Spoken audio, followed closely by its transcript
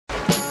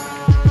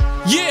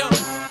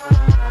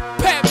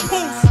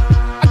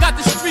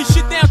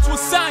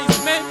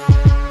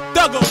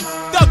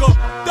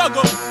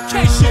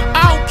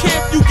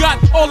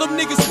All them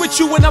niggas with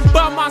you when I'm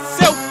by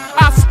myself,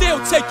 I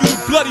still take you to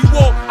bloody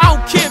war. I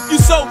don't care if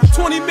you sold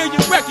 20 million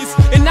records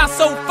and I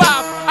sold 5,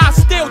 I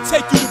still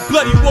take you to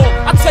bloody war.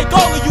 I take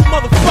all of you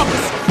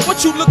motherfuckers, what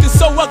you looking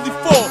so ugly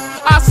for?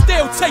 I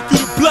still take you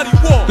to bloody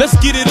war. Let's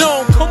get it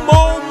on, come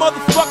on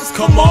motherfuckers,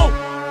 come on.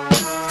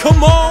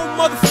 Come on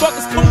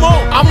motherfuckers, come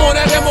on. I'm on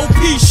that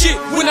MOP shit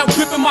when I'm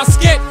gripping my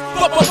sket.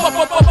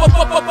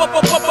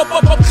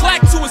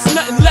 Clack to it's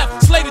nothing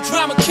left. Slay the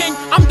drama king,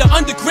 I'm the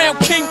underground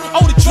king.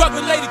 Oh, the drug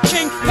related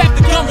king, pack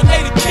the gun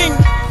related king.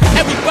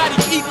 Everybody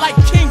eat like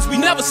kings, we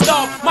never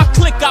starve. My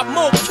clique got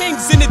more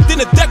kings in it than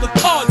a deck of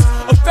cards.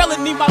 A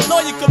felony, my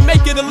lawyer can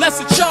make it a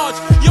lesser charge.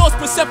 Yours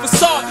percent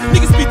facade.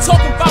 Niggas be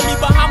talking about me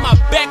behind my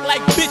back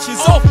like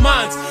bitches off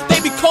mines.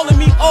 They be calling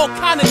me all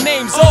kind of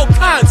names, all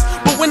kinds.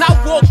 But when I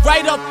walk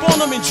right up on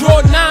them and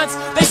draw nines,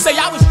 they say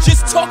I was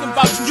just talking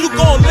about you. You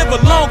gon' live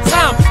a long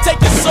time. Take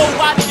your soul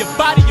out of your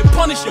body, you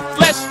punish your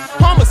flesh.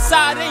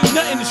 Homicide ain't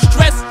nothing to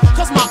stress,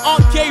 cause my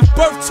aunt gave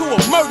birth to a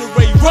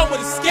murderer. He run with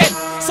a sket,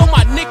 so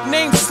my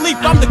nickname Sleep,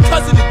 I'm the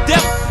cousin of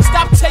death.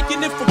 Stop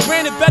taking it for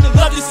granted, better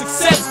love your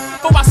success.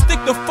 Before I stick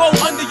the foe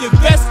under your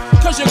vest,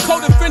 cause your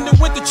co-defendant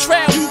went to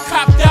trial, you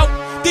copped out.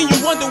 Then you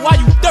wonder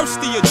why you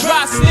thirsty, a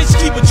dry snitch,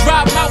 keep a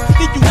dry mouth.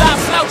 Think you loud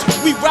slouch,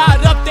 we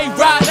ride up, they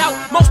ride out.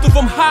 Most of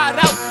them hide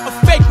out, a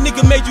fake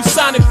nigga made you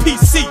sign a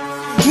PC.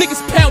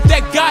 Niggas pound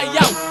that guy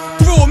out,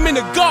 threw him in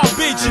the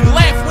garbage and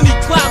laughed when he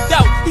climbed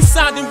out. He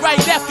signed in right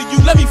after you,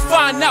 let me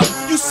find out.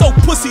 You so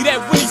pussy that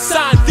when he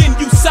signed, then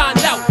you signed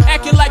out.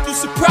 Acting like you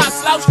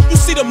surprised slouch, you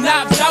see them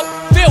knives out.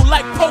 Feel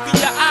like poking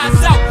your eyes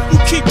out. You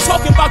keep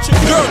talking about your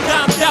girl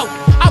dimed out.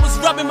 I was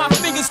rubbing my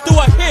fingers through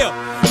her hair.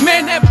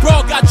 Man, that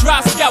broad got dry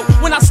scalp.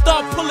 When I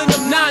start pulling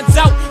them nines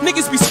out,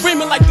 niggas be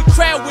screaming like the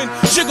crowd when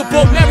Sugar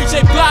Boy Mary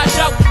J. Blige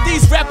out.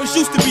 These rappers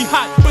used to be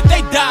hot, but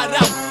they died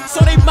out,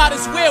 so they might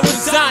as well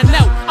resign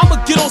out. I'ma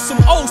get on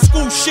some old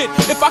school shit.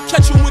 If I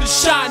catch him with a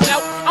shine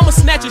out, I'ma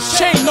snatch his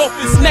chain off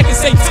his neck and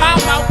say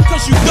time out.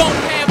 Cause you don't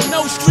have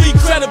no street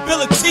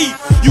credibility.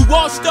 You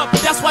washed up,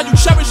 that's why you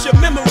cherish your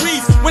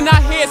memories. When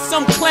I hear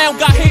some clown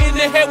got hit in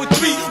the head with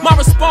 3, my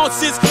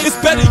response is, it's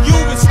better you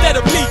instead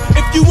of me.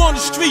 If you on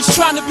the streets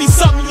trying to be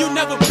something you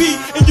never be,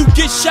 and you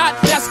get shot,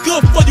 that's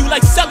good for you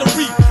like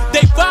celery.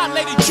 They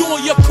violated you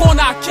on your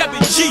corner, I kept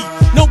it G.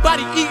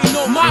 Nobody eating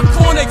on my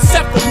corner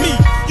except for me.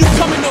 You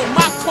coming on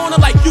my corner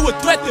like you a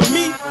threat to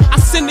me? I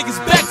send niggas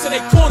back to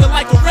their corner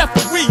like a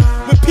referee.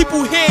 When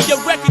people hear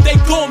your record, they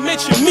gon'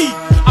 mention me.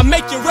 I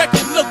make your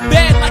record look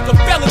bad like a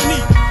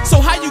felony. So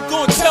how you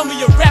gon' tell me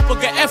a rapper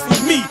can F with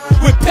me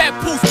when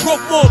Papoose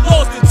broke more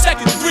laws than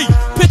Tekken 3?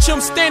 Picture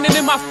him standing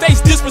in my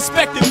face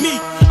disrespecting me.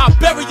 I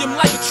bury him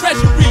like a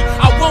treasury.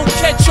 I won't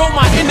catch all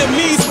my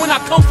enemies when I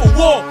come for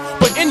war,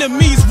 but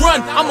enemies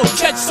run, I'ma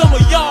catch some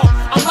of y'all.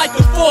 I'm like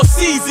the 4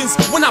 seasons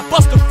when I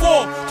bust a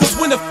fall, cause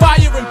when the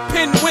fire and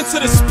pin went to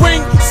the spring,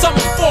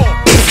 summer fall.